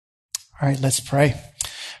All right, let's pray.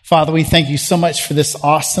 Father, we thank you so much for this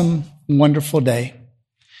awesome, wonderful day.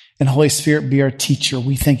 And Holy Spirit, be our teacher.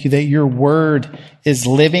 We thank you that your word is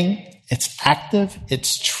living, it's active,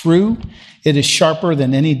 it's true. It is sharper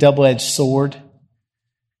than any double-edged sword.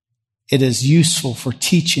 It is useful for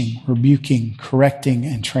teaching, rebuking, correcting,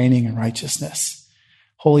 and training in righteousness.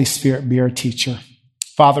 Holy Spirit, be our teacher.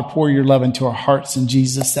 Father, pour your love into our hearts in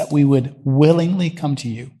Jesus, that we would willingly come to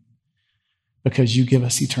you because you give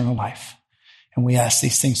us eternal life. And we ask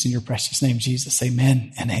these things in your precious name, Jesus.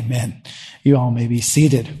 Amen and amen. You all may be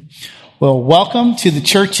seated. Well, welcome to the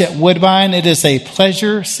church at Woodbine. It is a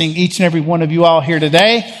pleasure seeing each and every one of you all here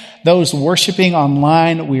today. Those worshiping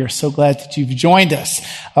online, we are so glad that you've joined us.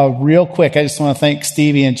 Real quick, I just want to thank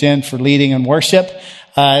Stevie and Jen for leading in worship.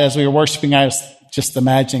 As we were worshiping, I was just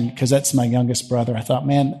imagining, because that's my youngest brother, I thought,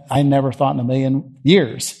 man, I never thought in a million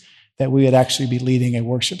years that we would actually be leading a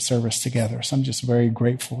worship service together. So I'm just very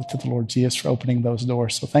grateful to the Lord Jesus for opening those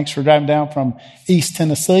doors. So thanks for driving down from East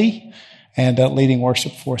Tennessee and leading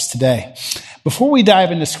worship for us today. Before we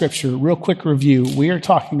dive into Scripture, real quick review. We are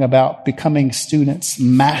talking about becoming students,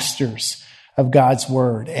 masters of God's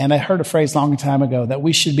Word. And I heard a phrase a long time ago that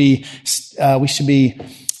we should be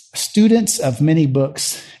students of many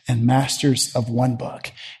books and masters of one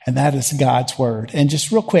book, and that is God's Word. And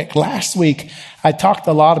just real quick, last week, we talked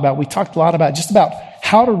a lot about just about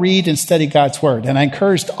how to read and study God's Word. And I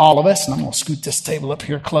encouraged all of us, and I'm going to scoot this table up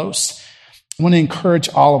here close. I want to encourage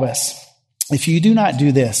all of us, if you do not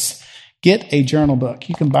do this, get a journal book.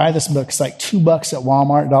 You can buy this book. It's like $2 at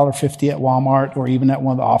Walmart, $1.50 at Walmart, or even at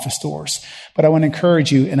one of the office stores. But I want to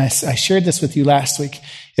encourage you, and I shared this with you last week.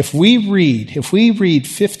 If we read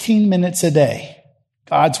 15 minutes a day,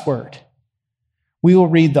 God's Word, we will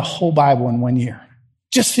read the whole Bible in 1 year.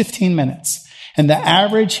 Just 15 minutes. And the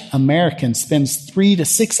average American spends 3 to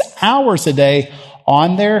 6 hours a day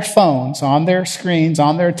on their phones, on their screens,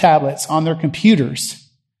 on their tablets, on their computers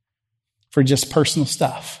for just personal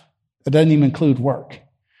stuff. That doesn't even include work.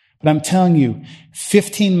 But I'm telling you,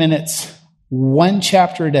 15 minutes, 1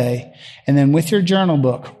 chapter a day, and then with your journal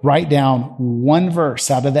book, write down 1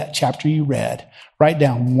 verse out of that chapter you read. Write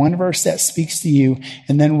down 1 verse that speaks to you,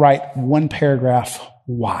 and then write 1 paragraph,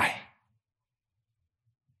 why.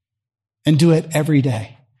 And do it every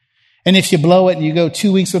day. And if you blow it and you go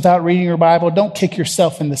 2 weeks without reading your Bible, don't kick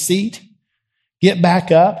yourself in the seat. Get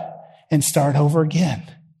back up and start over again.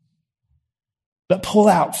 But pull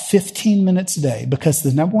out 15 minutes a day, because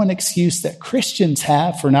the number one excuse that Christians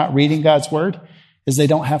have for not reading God's Word is they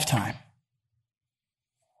don't have time.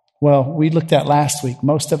 Well, we looked at last week,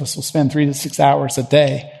 most of us will spend 3 to 6 hours a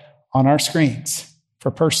day on our screens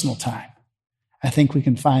for personal time. I think we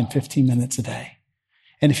can find 15 minutes a day.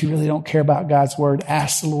 And if you really don't care about God's Word,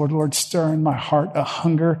 ask the Lord, Lord, stir in my heart a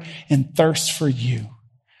hunger and thirst for you,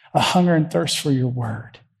 a hunger and thirst for your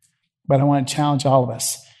Word. But I want to challenge all of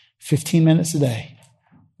us, 15 minutes a day,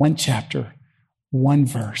 1 chapter, 1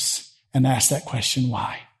 verse, and ask that question,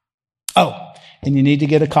 why? Oh, and you need to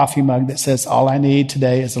get a coffee mug that says, all I need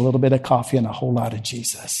today is a little bit of coffee and a whole lot of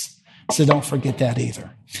Jesus. So don't forget that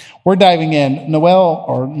either. We're diving in.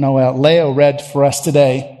 Leo read for us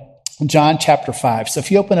today John chapter 5. So if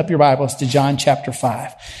you open up your Bibles to John chapter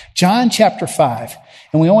 5. John chapter 5.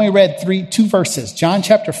 And we only read 2 verses. John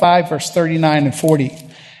chapter 5, verse 39 and 40.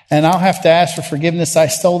 And I'll have to ask for forgiveness. I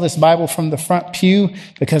stole this Bible from the front pew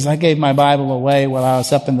because I gave my Bible away while I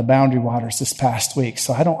was up in the Boundary Waters this past week.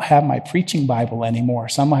 So I don't have my preaching Bible anymore.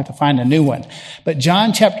 So I'm going to have to find a new one. But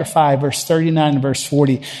John chapter 5, verse 39 and verse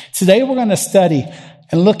 40. Today we're going to study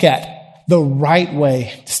and look at the right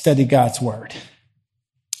way to study God's Word.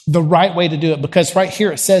 The right way to do it. Because right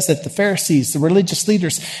here it says that the Pharisees, the religious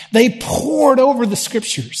leaders, they pored over the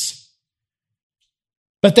Scriptures.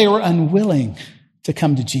 But they were unwilling to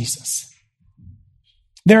come to Jesus.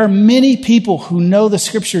 There are many people who know the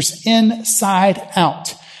Scriptures inside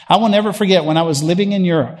out. I will never forget when I was living in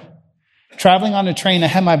Europe, traveling on a train, I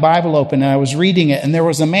had my Bible open and I was reading it, and there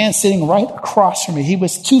was a man sitting right across from me. He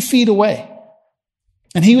was 2 feet away.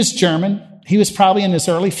 And he was German. He was probably in his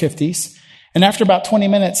early 50s. And after about 20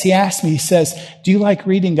 minutes, he asked me, he says, do you like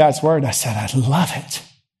reading God's Word? I said, I love it.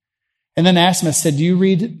 And then I asked him, I said, do you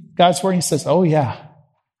read God's Word? He says, oh yeah,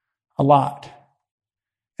 a lot.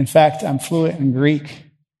 In fact, I'm fluent in Greek,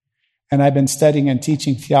 and I've been studying and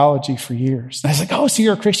teaching theology for years. And I was like, oh, so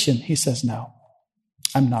you're a Christian? He says, no,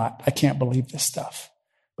 I'm not. I can't believe this stuff,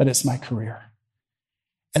 but it's my career.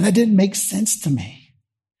 And that didn't make sense to me.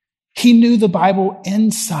 He knew the Bible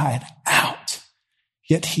inside out,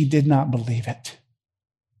 yet he did not believe it.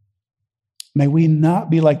 May we not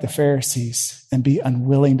be like the Pharisees and be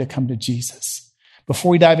unwilling to come to Jesus. Before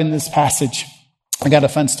we dive into this passage, I got a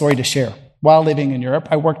fun story to share. While living in Europe,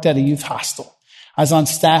 I worked at a youth hostel. I was on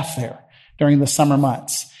staff there during the summer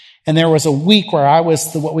months. And there was a week where I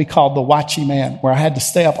was what we called the watchy man, where I had to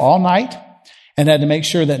stay up all night and had to make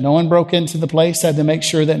sure that no one broke into the place, had to make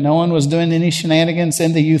sure that no one was doing any shenanigans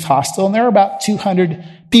in the youth hostel. And there were about 200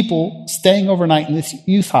 people staying overnight in this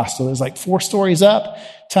youth hostel. It was like 4 stories up,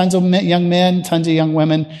 tons of young men, tons of young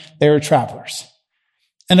women. They were travelers.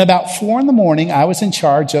 And about 4 a.m, I was in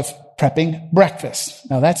charge of prepping breakfast.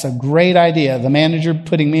 Now, that's a great idea. The manager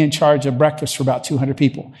putting me in charge of breakfast for about 200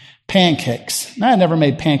 people. Pancakes. Now, I had never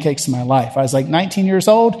made pancakes in my life. I was like 19 years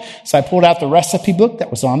old, so I pulled out the recipe book that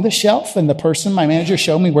was on the shelf, and my manager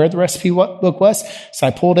showed me where the recipe book was. So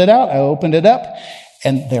I pulled it out, I opened it up,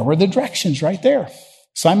 and there were the directions right there.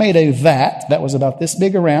 So I made a vat that was about this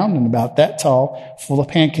big around and about that tall, full of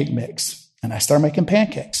pancake mix. And I started making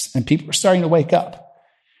pancakes, and people were starting to wake up.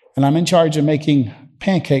 And I'm in charge of making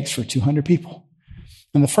pancakes for 200 people.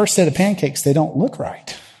 And the first set of pancakes, they don't look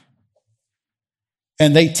right.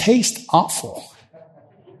 And they taste awful.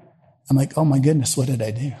 I'm like, oh my goodness, what did I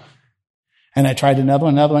do? And I tried another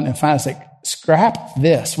one, and finally I was like, scrap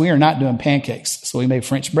this. We are not doing pancakes. So we made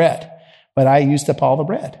French bread. But I used up all the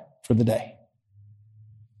bread for the day.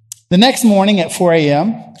 The next morning at 4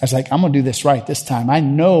 a.m., I was like, I'm going to do this right this time. I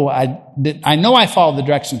know I followed the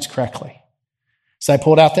directions correctly. So I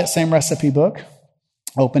pulled out that same recipe book,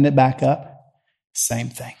 opened it back up, same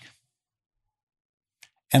thing.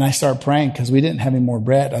 And I started praying because we didn't have any more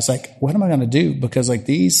bread. I was like, what am I going to do? Because like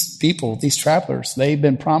these people, these travelers, they've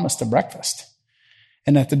been promised a breakfast.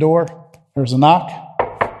 And at the door, there was a knock.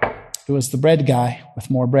 It was the bread guy with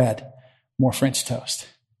more bread, more French toast.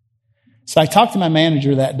 So I talked to my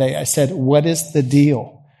manager that day. I said, what is the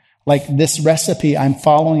deal? Like this recipe, I'm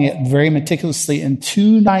following it very meticulously in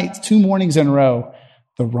 2 mornings in a row,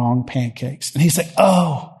 the wrong pancakes. And he's like,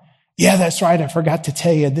 oh, yeah, that's right. I forgot to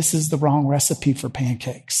tell you, this is the wrong recipe for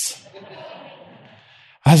pancakes.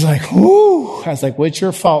 I was like, whoo. I was like, well, it's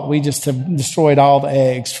your fault. We just have destroyed all the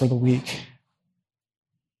eggs for the week.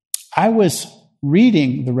 I was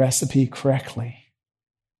reading the recipe correctly,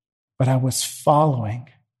 but I was following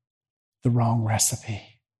the wrong recipe.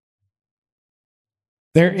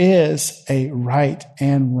 There is a right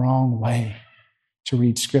and wrong way to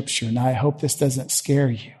read Scripture. Now, I hope this doesn't scare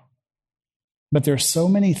you. But there's so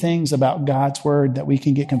many things about God's Word that we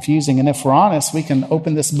can get confusing. And if we're honest, we can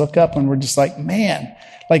open this book up and we're just like, man,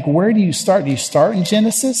 like where do you start? Do you start in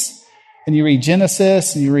Genesis? And you read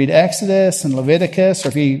Genesis and you read Exodus and Leviticus, or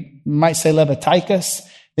if you might say Leviticus,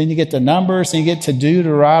 then you get to Numbers and you get to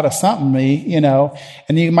Deuteronomy, something,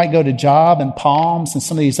 and you might go to Job and Psalms and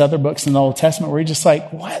some of these other books in the Old Testament where you're just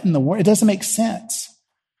like, what in the world? It doesn't make sense.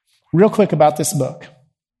 Real quick about this book.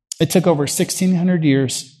 It took over 1,600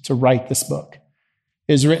 years to write this book.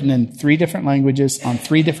 It was written in 3 different languages on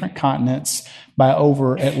 3 different continents by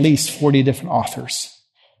over at least 40 different authors.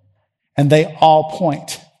 And they all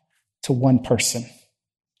point to one person.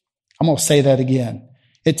 I'm going to say that again.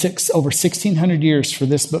 It took over 1,600 years for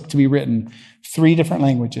this book to be written, 3 different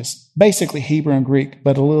languages, basically Hebrew and Greek,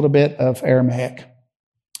 but a little bit of Aramaic,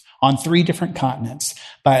 on 3 different continents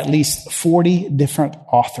by at least 40 different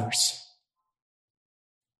authors.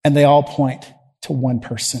 And they all point to one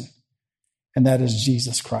person, and that is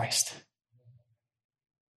Jesus Christ.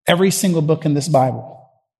 Every single book in this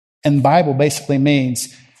Bible, and Bible basically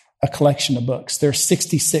means a collection of books. There are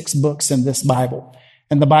 66 books in this Bible.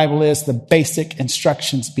 And the Bible is the basic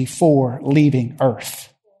instructions before leaving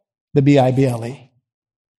earth, the Bible.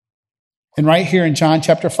 And right here in John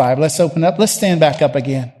chapter 5, let's open up. Let's stand back up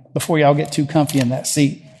again before y'all get too comfy in that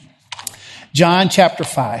seat. John chapter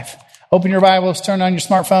 5. Open your Bibles, turn on your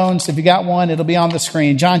smartphones. If you got one, it'll be on the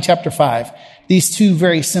screen. John chapter 5. These 2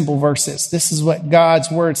 very simple verses. This is what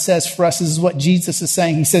God's word says for us. This is what Jesus is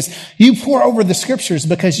saying. He says, you pore over the scriptures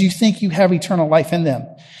because you think you have eternal life in them.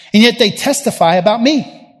 And yet they testify about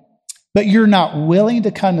me. But you're not willing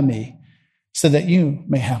to come to me so that you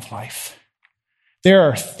may have life. There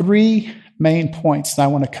are 3 main points that I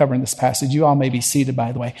want to cover in this passage. You all may be seated,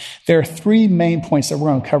 by the way. There are 3 main points that we're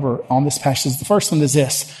going to cover on this passage. The first one is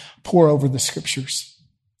this: pore over the scriptures.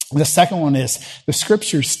 The second one is the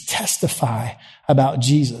scriptures testify about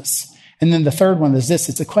Jesus. And then the third one is this.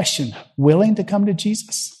 It's a question: willing to come to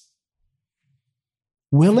Jesus?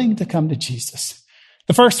 Willing to come to Jesus.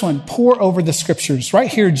 The first one, pore over the scriptures.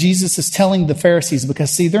 Right here, Jesus is telling the Pharisees, because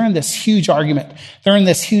see, they're in this huge argument. They're in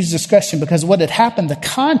this huge discussion because what had happened, the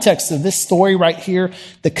context of this story right here,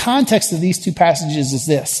 the context of these 2 passages is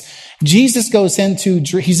this. Jesus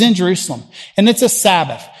he's in Jerusalem, and it's a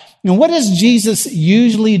Sabbath. And what does Jesus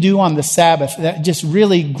usually do on the Sabbath that just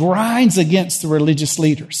really grinds against the religious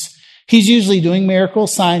leaders? He's usually doing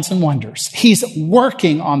miracles, signs, and wonders. He's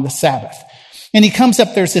working on the Sabbath. And he comes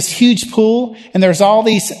up, there's this huge pool, and there's all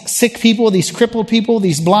these sick people, these crippled people,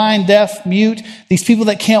 these blind, deaf, mute, these people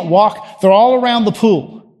that can't walk. They're all around the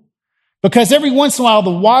pool. Because every once in a while, the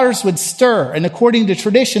waters would stir. And according to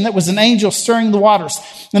tradition, that was an angel stirring the waters.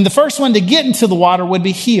 And the first one to get into the water would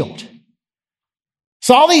be healed.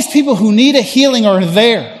 So all these people who need a healing are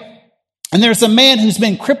there. And there's a man who's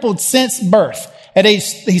been crippled since birth.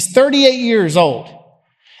 He's 38 years old.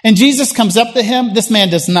 And Jesus comes up to him. This man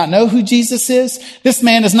does not know who Jesus is. This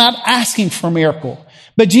man is not asking for a miracle.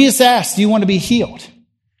 But Jesus asks, do you want to be healed?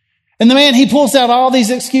 And the man, he pulls out all these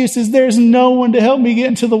excuses. There's no one to help me get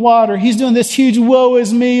into the water. He's doing this huge woe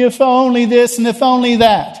is me, if only this and if only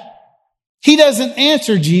that. He doesn't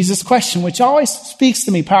answer Jesus' question, which always speaks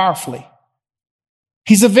to me powerfully.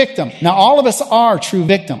 He's a victim. Now, all of us are true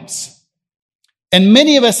victims. And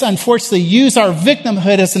many of us, unfortunately, use our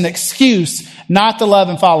victimhood as an excuse not to love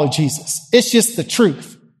and follow Jesus. It's just the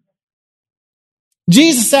truth.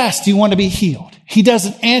 Jesus asked, do you want to be healed? He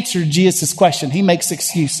doesn't answer Jesus' question. He makes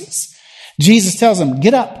excuses. Jesus tells him,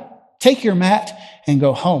 get up, take your mat, and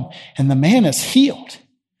go home. And the man is healed.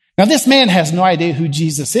 Now, this man has no idea who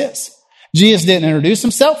Jesus is. Jesus didn't introduce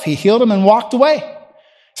himself. He healed him and walked away.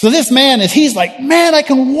 So this man, he's like, man, I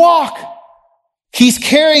can walk. He's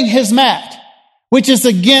carrying his mat, which is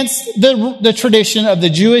against the tradition of the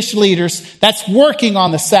Jewish leaders that's working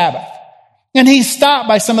on the Sabbath. And he's stopped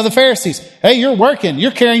by some of the Pharisees. Hey, you're working.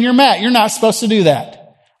 You're carrying your mat. You're not supposed to do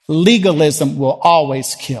that. Legalism will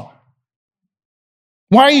always kill.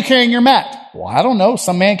 Why are you carrying your mat? Well, I don't know.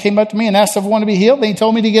 Some man came up to me and asked if I want to be healed. Then he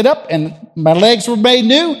told me to get up and my legs were made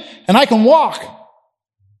new and I can walk.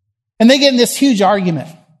 And they get in this huge argument.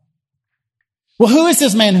 Well, who is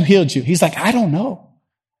this man who healed you? He's like, I don't know.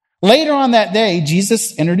 Later on that day,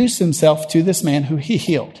 Jesus introduced himself to this man who he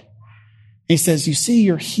healed. He says, you see,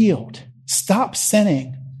 you're healed. Stop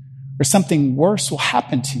sinning or something worse will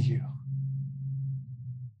happen to you.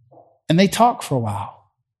 And they talk for a while.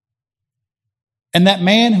 And that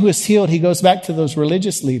man who is healed, he goes back to those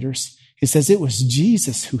religious leaders. He says, it was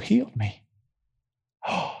Jesus who healed me.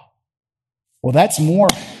 Oh, well, that's more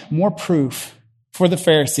proof for the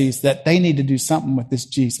Pharisees that they need to do something with this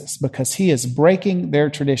Jesus because he is breaking their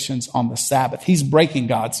traditions on the Sabbath. He's breaking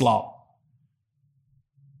God's law,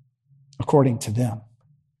 according to them.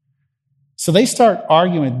 So they start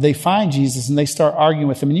arguing. They find Jesus and they start arguing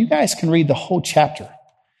with him. And you guys can read the whole chapter.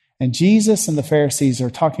 And Jesus and the Pharisees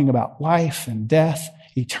are talking about life and death,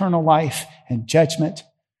 eternal life and judgment.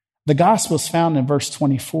 The gospel is found in verse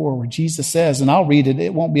 24 where Jesus says, and I'll read it,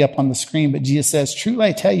 it won't be up on the screen, but Jesus says, truly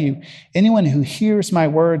I tell you, anyone who hears my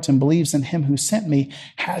words and believes in him who sent me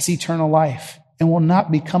has eternal life and will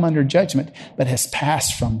not become under judgment, but has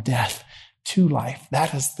passed from death to life.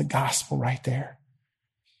 That is the gospel right there.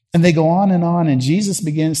 And they go on, and Jesus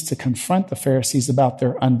begins to confront the Pharisees about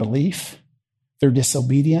their unbelief, their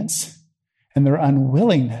disobedience, and their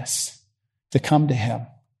unwillingness to come to him.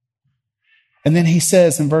 And then he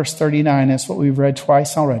says in verse 39, that's what we've read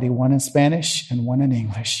twice already, one in Spanish and one in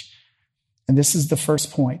English. And this is the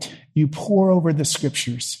first point. You pore over the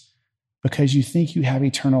scriptures because you think you have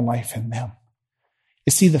eternal life in them.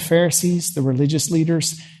 You see, the Pharisees, the religious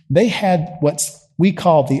leaders, they had what we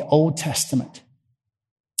call the Old Testament.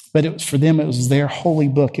 But it was, for them, it was their holy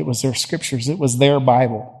book. It was their scriptures. It was their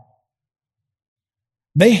Bible.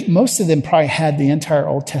 Most of them probably had the entire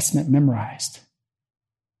Old Testament memorized.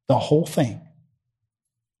 The whole thing.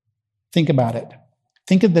 Think about it.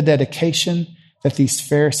 Think of the dedication that these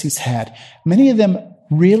Pharisees had. Many of them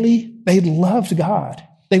they loved God.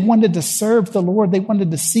 They wanted to serve the Lord. They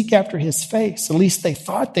wanted to seek after his face. At least they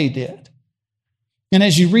thought they did. And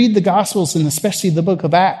as you read the Gospels, and especially the book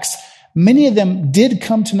of Acts, many of them did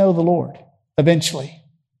come to know the Lord eventually.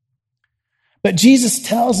 But Jesus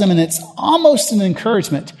tells them, and it's almost an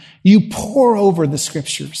encouragement, you pour over the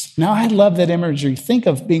scriptures. Now, I love that imagery. Think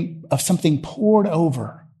of something poured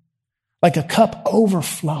over, like a cup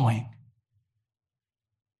overflowing.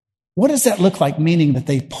 What does that look like? Meaning that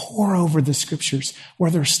they pour over the scriptures,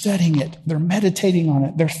 where they're studying it, they're meditating on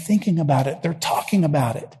it, they're thinking about it, they're talking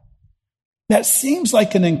about it. That seems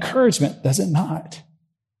like an encouragement, does it not?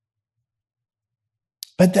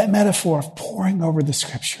 But that metaphor of pouring over the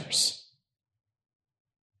scriptures.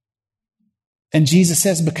 And Jesus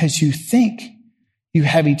says, because you think you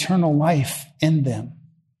have eternal life in them.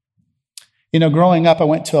 You know, growing up, I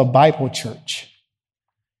went to a Bible church,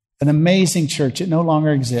 an amazing church. It no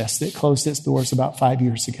longer exists. It closed its doors about 5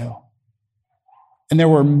 years ago. And there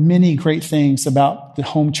were many great things about the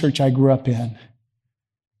home church I grew up in.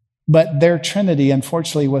 But their Trinity,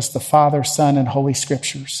 unfortunately, was the Father, Son, and Holy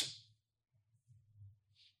Scriptures.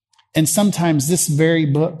 And sometimes this very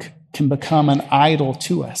book can become an idol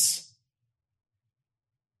to us.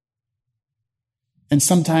 And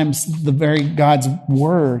sometimes the very God's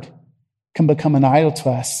word can become an idol to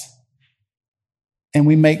us. And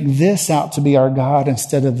we make this out to be our God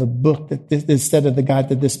instead of the God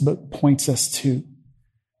that this book points us to.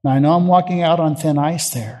 Now, I know I'm walking out on thin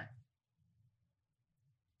ice there.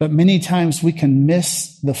 But many times we can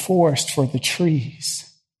miss the forest for the trees.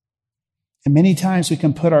 And many times we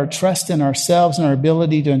can put our trust in ourselves and our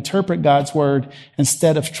ability to interpret God's word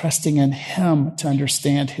instead of trusting in Him to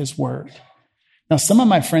understand His word. Now, some of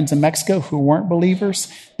my friends in Mexico who weren't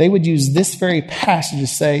believers, they would use this very passage to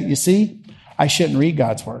say, you see, I shouldn't read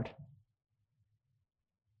God's word.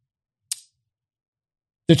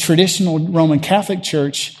 The traditional Roman Catholic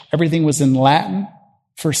Church, everything was in Latin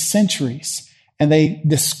for centuries. And they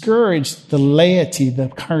discouraged the laity, the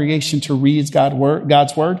congregation, to read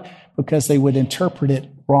God's word because they would interpret it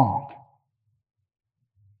wrong.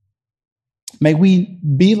 May we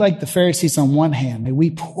be like the Pharisees on one hand. May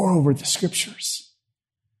we pore over the scriptures.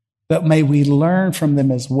 But may we learn from them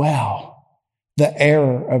as well the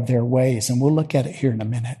error of their ways. And we'll look at it here in a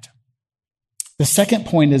minute. The second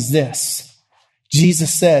point is this.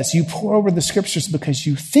 Jesus says, you pore over the scriptures because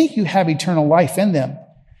you think you have eternal life in them,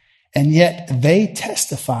 and yet they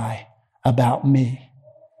testify about me.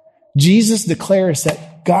 Jesus declares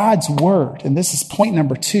that God's word, and this is point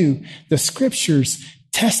number 2, the scriptures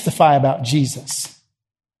testify about Jesus.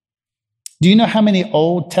 Do you know how many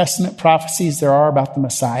Old Testament prophecies there are about the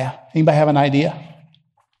Messiah? Anybody have an idea?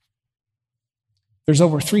 There's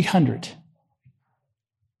over 300.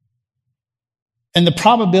 And the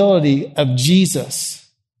probability of Jesus,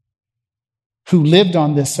 who lived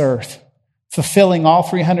on this earth, fulfilling all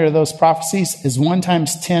 300 of those prophecies is 1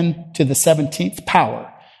 times 10 to the 17th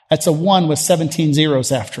power. That's a 1 with 17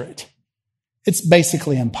 zeros after it. It's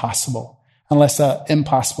basically impossible unless an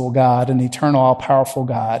impossible God, an eternal, all-powerful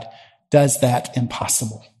God, does that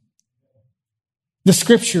impossible. The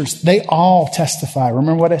scriptures, they all testify.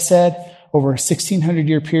 Remember what I said? Over a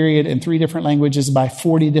 1,600-year period in 3 different languages by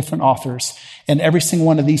 40 different authors. And every single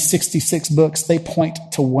one of these 66 books, they point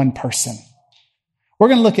to one person. We're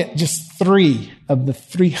going to look at just 3 of the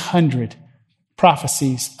 300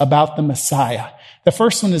 prophecies about the Messiah. The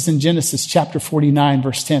first one is in Genesis chapter 49,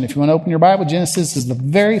 verse 10. If you want to open your Bible, Genesis is the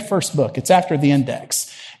very first book. It's after the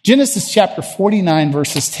index. Genesis chapter 49,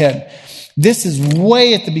 verses 10. This is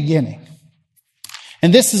way at the beginning.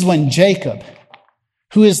 And this is when Jacob,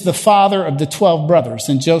 who is the father of the 12 brothers,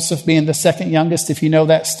 and Joseph being the second youngest, if you know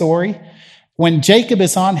that story, when Jacob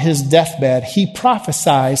is on his deathbed, he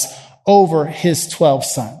prophesies over his 12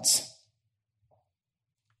 sons.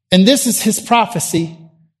 And this is his prophecy.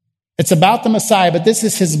 It's about the Messiah, but this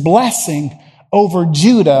is his blessing over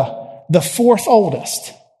Judah, the 4th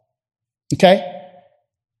oldest. Okay?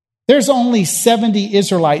 There's only 70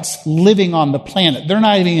 Israelites living on the planet. They're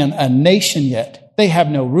not even a nation yet. They have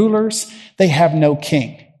no rulers. They have no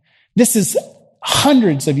king. This is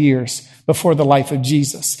hundreds of years before the life of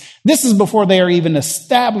Jesus. This is before they are even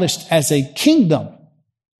established as a kingdom.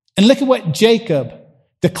 And look at what Jacob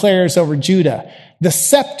declares over Judah. The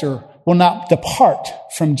scepter will not depart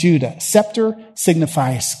from Judah. Scepter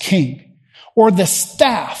signifies king. Or the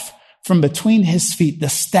staff from between his feet, the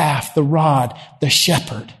staff, the rod, the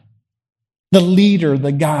shepherd, the leader,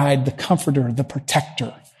 the guide, the comforter, the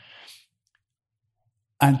protector.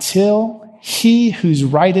 Until he whose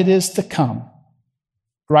right it is to come,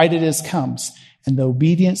 right it is comes, and the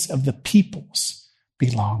obedience of the peoples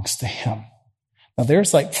belongs to him. Now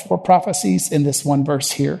there's like 4 prophecies in this one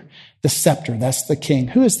verse here. The scepter, that's the king.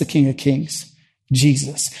 Who is the King of Kings?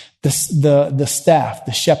 Jesus. The staff,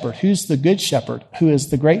 the shepherd. Who's the good shepherd? Who is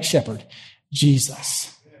the great shepherd?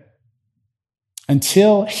 Jesus.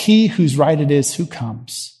 Until he whose right it is who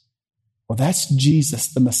comes. Well, that's Jesus.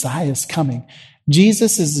 The Messiah is coming.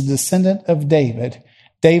 Jesus is a descendant of David.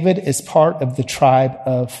 David is part of the tribe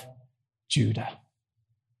of Judah.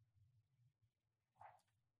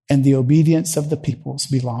 And the obedience of the peoples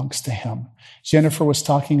belongs to him. Jennifer was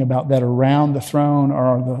talking about that around the throne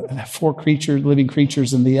are the 4 living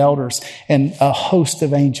creatures and the elders and a host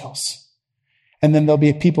of angels. And then there'll be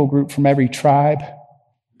a people group from every tribe,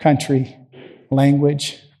 country,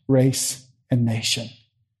 language, race, and nation.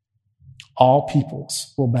 All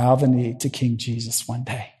peoples will bow the knee to King Jesus one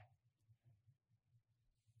day.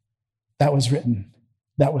 That was written,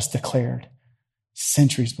 that was declared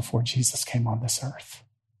centuries before Jesus came on this earth.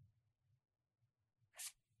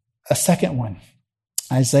 A second one,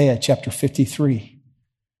 Isaiah chapter 53,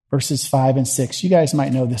 verses 5 and 6. You guys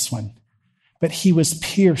might know this one. But he was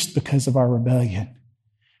pierced because of our rebellion.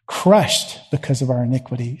 crushed because of our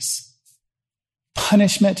iniquities.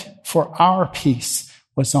 Punishment for our peace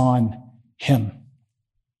was on him.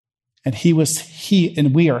 And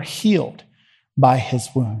we are healed by his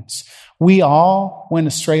wounds. We all went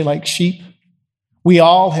astray like sheep. We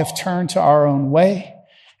all have turned to our own way,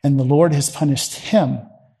 and the Lord has punished him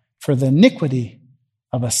for the iniquity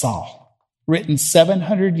of us all. Written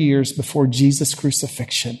 700 years before Jesus'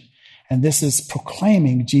 crucifixion. And this is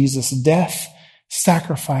proclaiming Jesus' death,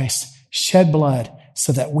 sacrifice, shed blood,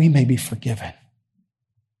 so that we may be forgiven.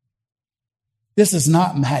 This is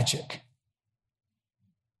not magic.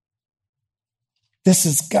 This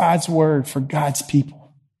is God's word for God's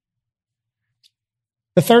people.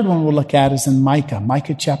 The third one we'll look at is in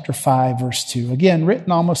Micah chapter 5, verse 2. Again,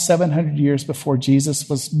 written almost 700 years before Jesus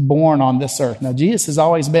was born on this earth. Now, Jesus has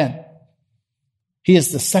always been. He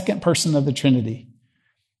is the second person of the Trinity.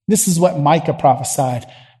 This is what Micah prophesied.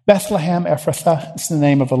 Bethlehem Ephrathah is the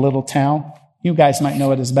name of a little town. You guys might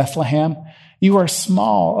know it as Bethlehem. You are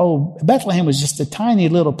small. Oh, Bethlehem was just a tiny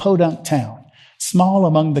little podunk town, small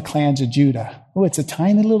among the clans of Judah. Oh, it's a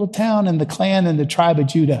tiny little town in the clan and the tribe of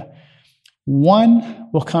Judah. One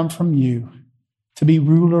will come from you to be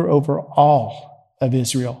ruler over all of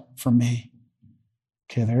Israel for me.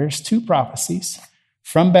 Okay, there's two prophecies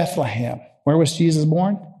from Bethlehem. Where was Jesus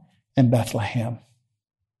born? In Bethlehem.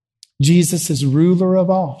 Jesus is ruler of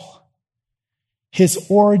all. His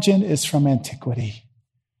origin is from antiquity.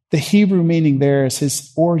 The Hebrew meaning there is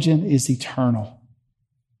his origin is eternal.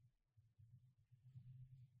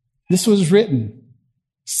 This was written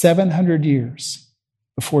 700 years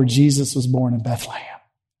before Jesus was born in Bethlehem.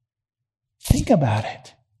 Think about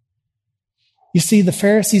it. You see, the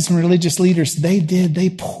Pharisees and religious leaders,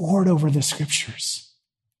 they pored over the scriptures.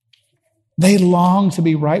 They longed to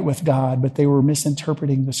be right with God, but they were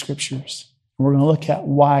misinterpreting the scriptures. And we're going to look at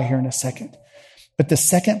why here in a second. But the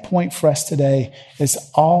second point for us today is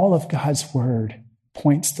all of God's word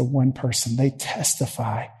points to one person. They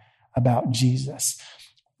testify about Jesus.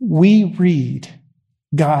 We read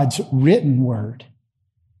God's written word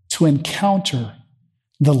to encounter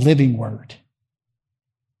the living word.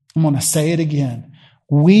 I'm going to say it again.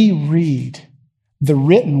 We read the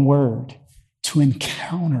written word to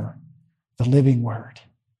encounter the living word,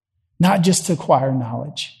 not just to acquire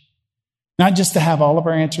knowledge, not just to have all of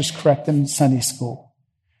our answers correct in Sunday school,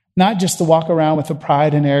 not just to walk around with the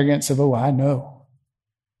pride and arrogance of, oh, I know,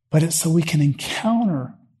 but it's so we can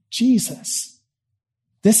encounter Jesus.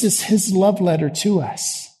 This is his love letter to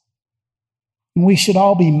us. And we should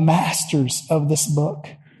all be masters of this book.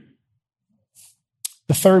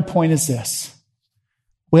 The third point is this: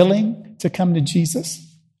 willing to come to Jesus.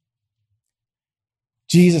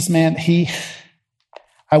 Jesus, man,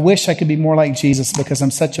 I wish I could be more like Jesus because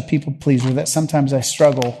I'm such a people pleaser that sometimes I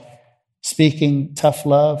struggle speaking tough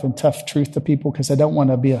love and tough truth to people because I don't want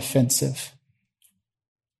to be offensive.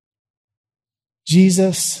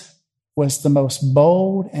 Jesus was the most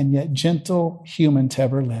bold and yet gentle human to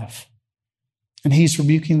ever live. And he's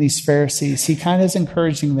rebuking these Pharisees. He kind of is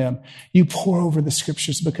encouraging them. You pore over the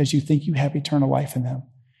scriptures because you think you have eternal life in them.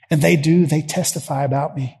 And they do. They testify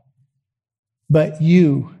about me. But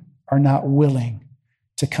you are not willing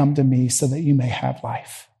to come to me so that you may have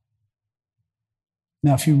life.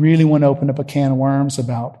 Now, if you really want to open up a can of worms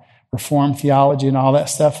about Reformed theology and all that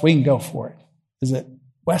stuff, we can go for it. Is it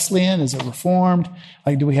Wesleyan? Is it Reformed?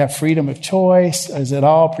 Like, do we have freedom of choice? Is it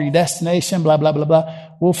all predestination? Blah, blah, blah, blah.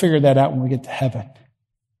 We'll figure that out when we get to heaven.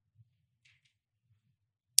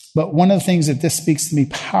 But one of the things that this speaks to me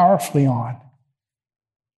powerfully on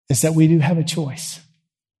is that we do have a choice.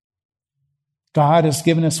 God has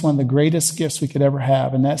given us one of the greatest gifts we could ever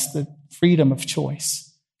have, and that's the freedom of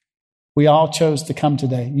choice. We all chose to come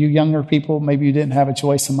today. You younger people, maybe you didn't have a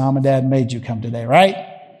choice and mom and dad made you come today, right?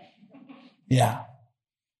 Yeah.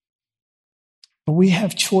 But we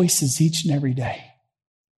have choices each and every day.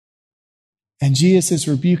 And Jesus is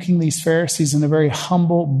rebuking these Pharisees in a very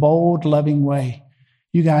humble, bold, loving way.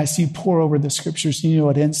 You guys, you pour over the scriptures, you know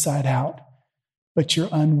it inside out, but you're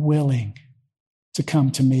unwilling to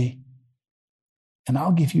come to me. And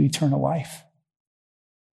I'll give you eternal life.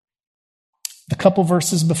 The couple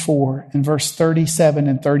verses before, in verse 37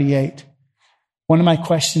 and 38, one of my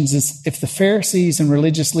questions is, if the Pharisees and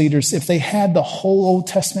religious leaders, if they had the whole Old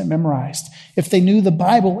Testament memorized, if they knew the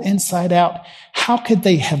Bible inside out, how could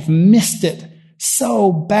they have missed it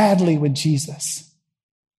so badly with Jesus?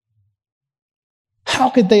 How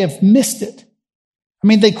could they have missed it? I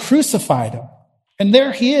mean, they crucified him, and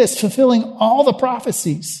there he is, fulfilling all the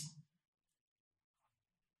prophecies.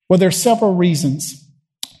 Well, there are several reasons.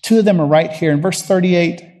 Two of them are right here. In verse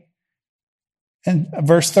 38, And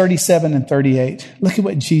verse 37 and 38, look at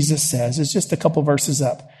what Jesus says. It's just a couple verses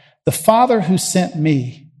up. The Father who sent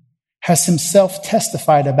me has himself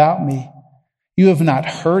testified about me. You have not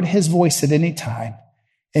heard his voice at any time,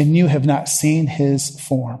 and you have not seen his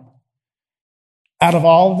form. Out of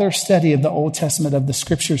all of their study of the Old Testament, of the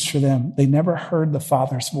scriptures for them, they never heard the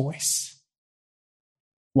Father's voice.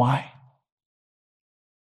 Why?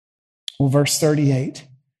 Well, verse 38,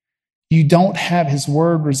 you don't have his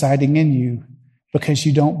word residing in you because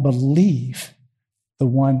you don't believe the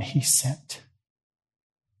one he sent.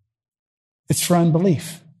 It's for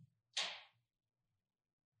unbelief.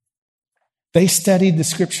 They studied the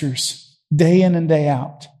scriptures day in and day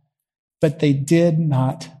out, but they did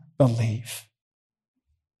not believe.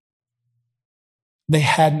 They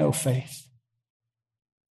had no faith.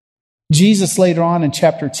 Jesus later on in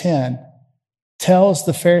chapter 10 tells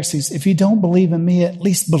the Pharisees, if you don't believe in me, at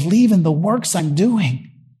least believe in the works I'm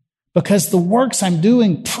doing, because the works I'm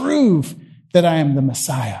doing prove that I am the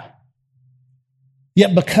Messiah.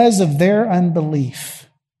 Yet because of their unbelief,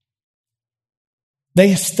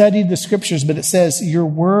 they studied the scriptures, but it says the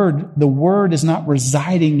word is not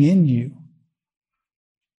residing in you.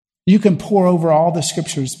 You can pore over all the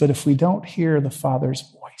scriptures, but if we don't hear the Father's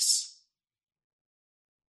voice,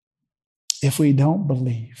 if we don't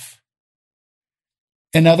believe.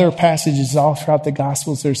 In other passages all throughout the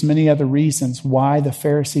Gospels, there's many other reasons why the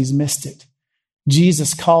Pharisees missed it.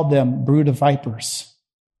 Jesus called them brood of vipers,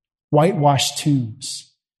 whitewashed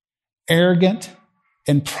tombs, arrogant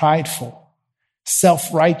and prideful,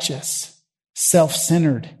 self-righteous,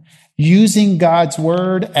 self-centered, using God's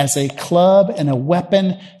word as a club and a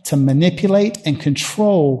weapon to manipulate and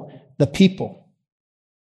control the people.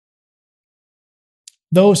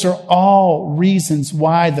 Those are all reasons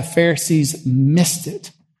why the Pharisees missed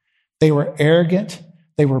it. They were arrogant,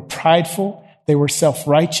 they were prideful, they were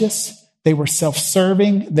self-righteous, they were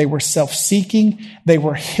self-serving, they were self-seeking, they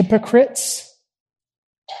were hypocrites.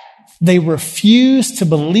 They refused to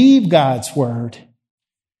believe God's word,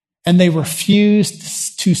 and they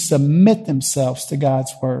refused to submit themselves to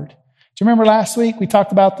God's word. Do you remember last week we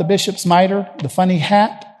talked about the bishop's mitre, the funny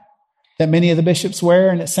hat that many of the bishops wear,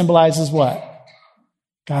 and it symbolizes what?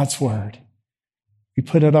 God's word. We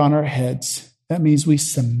put it on our heads. That means we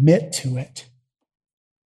submit to it.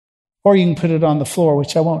 Or you can put it on the floor,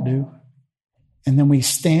 which I won't do. And then we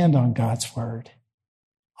stand on God's word.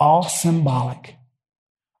 All symbolic.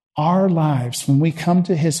 Our lives, when we come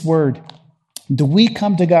to his word, do we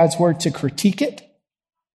come to God's word to critique it?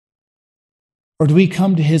 Or do we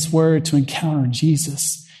come to his word to encounter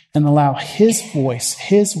Jesus and allow his voice,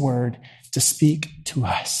 his word, to speak to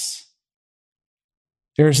us?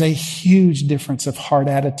 There's a huge difference of heart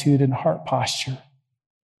attitude and heart posture.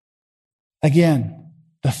 Again,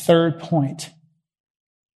 the third point,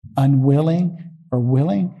 unwilling or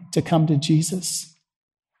willing to come to Jesus.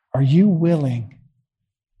 Are you willing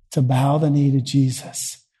to bow the knee to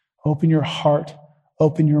Jesus? Open your heart,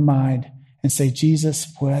 open your mind, and say,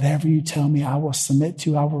 Jesus, whatever you tell me, I will submit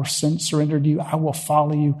to, I will surrender to you, I will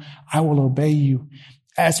follow you, I will obey you.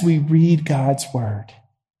 As we read God's word,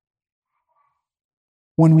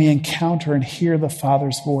 when we encounter and hear the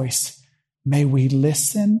Father's voice, may we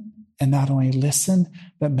listen, and not only listen,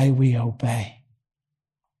 but may we obey.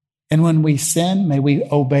 And when we sin, may we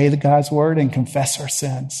obey God's word and confess our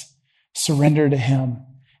sins, surrender to him,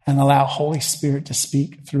 and allow Holy Spirit to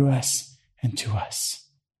speak through us and to us.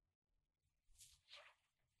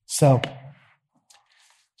 So,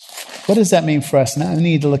 what does that mean for us? Now I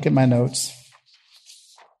need to look at my notes.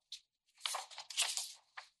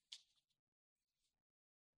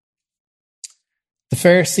 The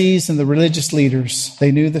Pharisees and the religious leaders,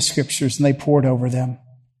 they knew the scriptures and they pored over them.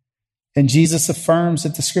 And Jesus affirms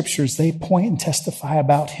that the scriptures, they point and testify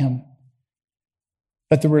about him.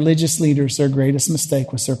 But the religious leaders, their greatest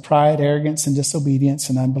mistake was their pride, arrogance, and disobedience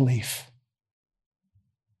and unbelief.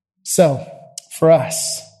 So, for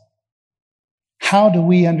us, how do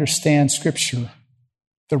we understand scripture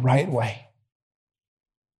the right way?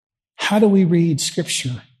 How do we read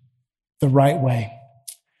scripture the right way?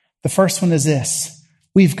 The first one is this.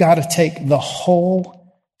 We've got to take the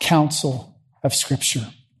whole counsel of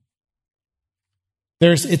Scripture.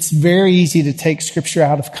 It's very easy to take Scripture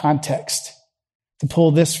out of context, to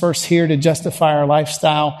pull this verse here to justify our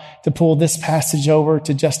lifestyle, to pull this passage over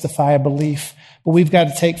to justify a belief. But we've got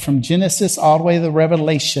to take from Genesis all the way to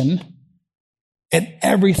Revelation and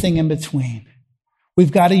everything in between.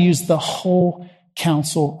 We've got to use the whole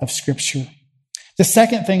counsel of Scripture. The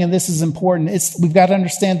second thing, and this is important, we've got to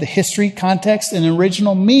understand the history, context, and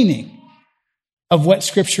original meaning of what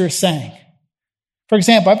Scripture is saying. For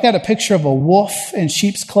example, I've got a picture of a wolf in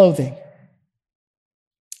sheep's clothing.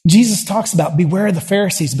 Jesus talks about beware of the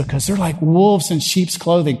Pharisees because they're like wolves in sheep's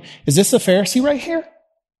clothing. Is this a Pharisee right here?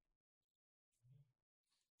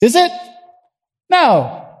 Is it?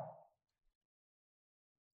 No.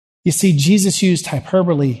 You see, Jesus used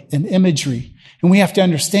hyperbole and imagery, and we have to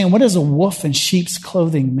understand, what does a wolf in sheep's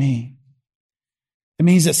clothing mean? It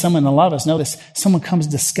means that someone, a lot of us know this, someone comes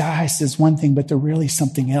disguised as one thing, but they're really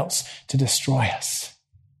something else to destroy us.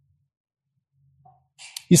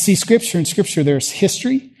 You see, in Scripture, there's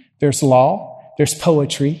history, there's law, there's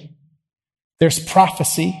poetry, there's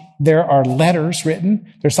prophecy, there are letters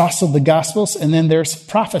written, there's also the Gospels, and then there's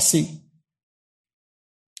prophecy.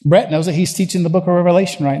 Brett knows that he's teaching the book of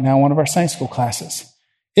Revelation right now in one of our Sunday school classes.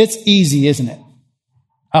 It's easy, isn't it?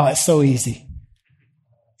 Oh, it's so easy.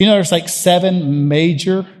 You know, there's like 7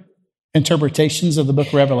 major interpretations of the book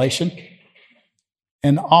of Revelation,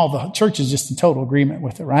 and all the church is just in total agreement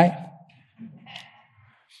with it, right?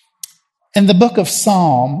 In the book of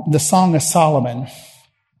Psalm, the Song of Solomon,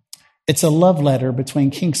 it's a love letter between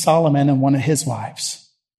King Solomon and one of his wives.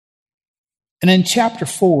 And in chapter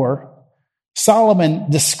 4, Solomon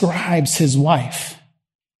describes his wife.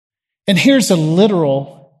 And here's a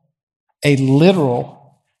literal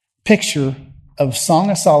picture of Song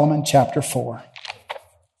of Solomon, chapter 4.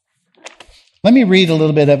 Let me read a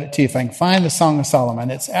little bit of it to you if I can find the Song of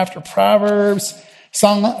Solomon. It's after Proverbs,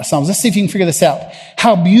 Psalms. Let's see if you can figure this out.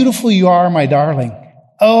 How beautiful you are, my darling.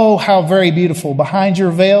 Oh, how very beautiful. Behind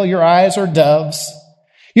your veil, your eyes are doves.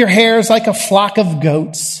 Your hair is like a flock of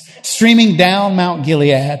goats streaming down Mount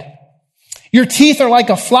Gilead. Your teeth are like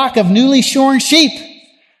a flock of newly shorn sheep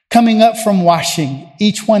coming up from washing,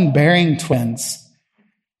 each one bearing twins,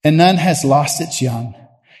 and none has lost its young.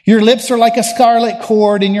 Your lips are like a scarlet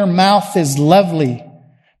cord, and your mouth is lovely.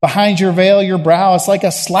 Behind your veil, your brow is like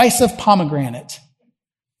a slice of pomegranate.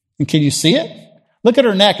 And can you see it? Look at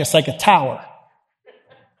her neck. It's like a tower.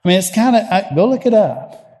 I mean, it's kind of, go look it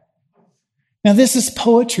up. Now, this is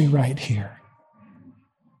poetry right here.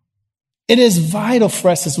 It is vital for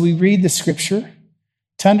us as we read the Scripture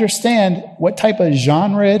to understand what type of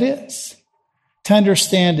genre it is, to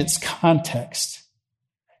understand its context,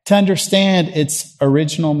 to understand its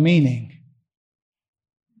original meaning.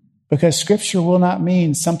 Because Scripture will not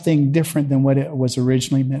mean something different than what it was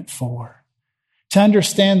originally meant for. To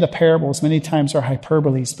understand the parables many times are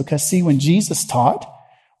hyperboles, because see, when Jesus taught,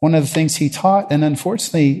 one of the things he taught, and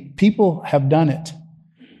unfortunately people have done it,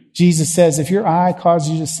 Jesus says, if your eye causes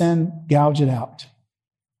you to sin, gouge it out.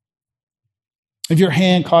 If your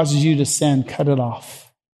hand causes you to sin, cut it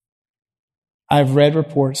off. I've read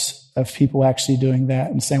reports of people actually doing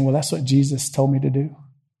that and saying, well, that's what Jesus told me to do.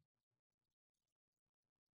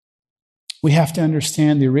 We have to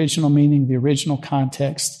understand the original meaning, the original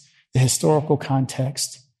context, the historical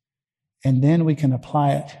context, and then we can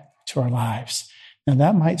apply it to our lives. Now,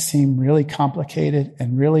 that might seem really complicated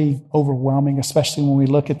and really overwhelming, especially when we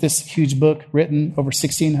look at this huge book written over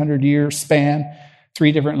 1,600 years span,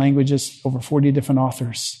 3 different languages, over 40 different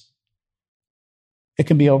authors. It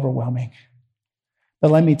can be overwhelming.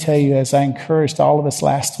 But let me tell you, as I encouraged all of us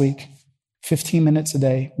last week, 15 minutes a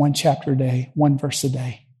day, 1 chapter a day, 1 verse a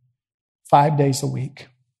day, 5 days a week.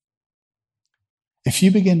 If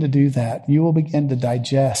you begin to do that, you will begin to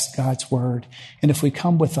digest God's word. And if we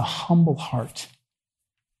come with a humble heart,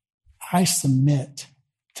 I submit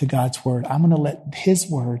to God's word. I'm going to let his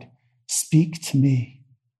word speak to me.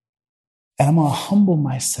 And I'm going to humble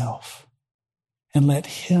myself and let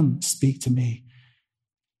him speak to me.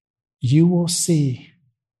 You will see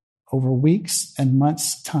over weeks and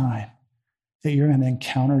months' time that you're going to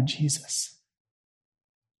encounter Jesus.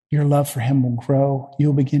 Your love for him will grow.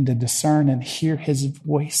 You'll begin to discern and hear his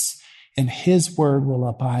voice, and his word will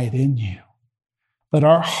abide in you. But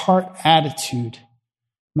our heart attitude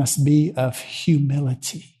must be of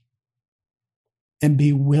humility and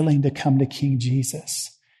be willing to come to King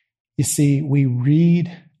Jesus. You see, we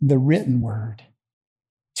read the written word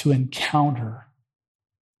to encounter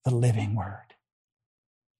the living word.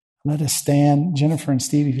 Let us stand. Jennifer and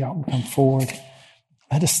Steve, if y'all will come forward.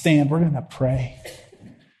 Let us stand. We're going to pray.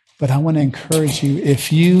 But I want to encourage you,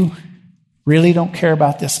 if you really don't care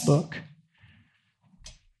about this book,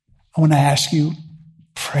 I want to ask you,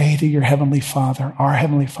 pray to your Heavenly Father, our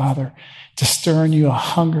Heavenly Father, to stir in you a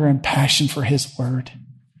hunger and passion for his word.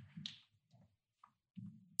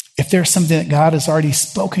 If there's something that God has already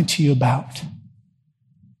spoken to you about,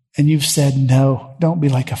 and you've said, no, don't be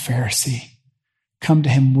like a Pharisee. Come to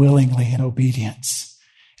him willingly in obedience.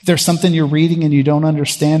 If there's something you're reading and you don't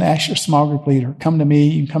understand, ask your small group leader. Come to me.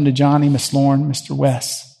 You can come to Johnny, Miss Lauren, Mr.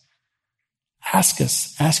 West. Ask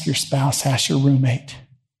us. Ask your spouse. Ask your roommate.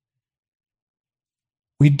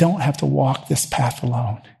 We don't have to walk this path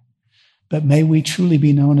alone. But may we truly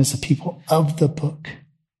be known as a people of the book,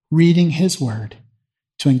 reading his word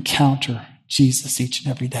to encounter Jesus each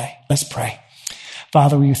and every day. Let's pray.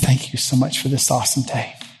 Father, we thank you so much for this awesome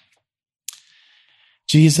day.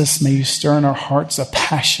 Jesus, may you stir in our hearts a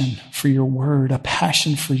passion for your word, a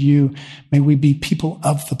passion for you. May we be people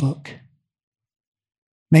of the book.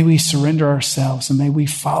 May we surrender ourselves and may we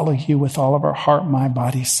follow you with all of our heart, mind,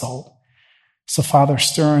 body, soul. So, Father,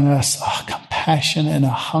 stir in us a compassion and a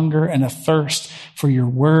hunger and a thirst for your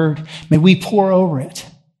word. May we pour over it,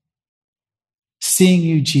 seeing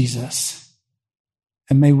you, Jesus.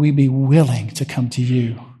 And may we be willing to come to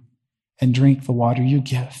you and drink the water you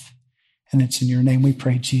give. And it's in your name we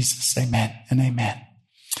pray, Jesus. Amen and amen.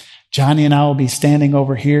 Johnny and I will be standing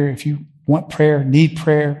over here. If you want prayer, need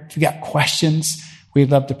prayer, if you got questions,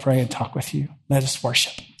 we'd love to pray and talk with you. Let us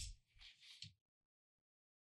worship.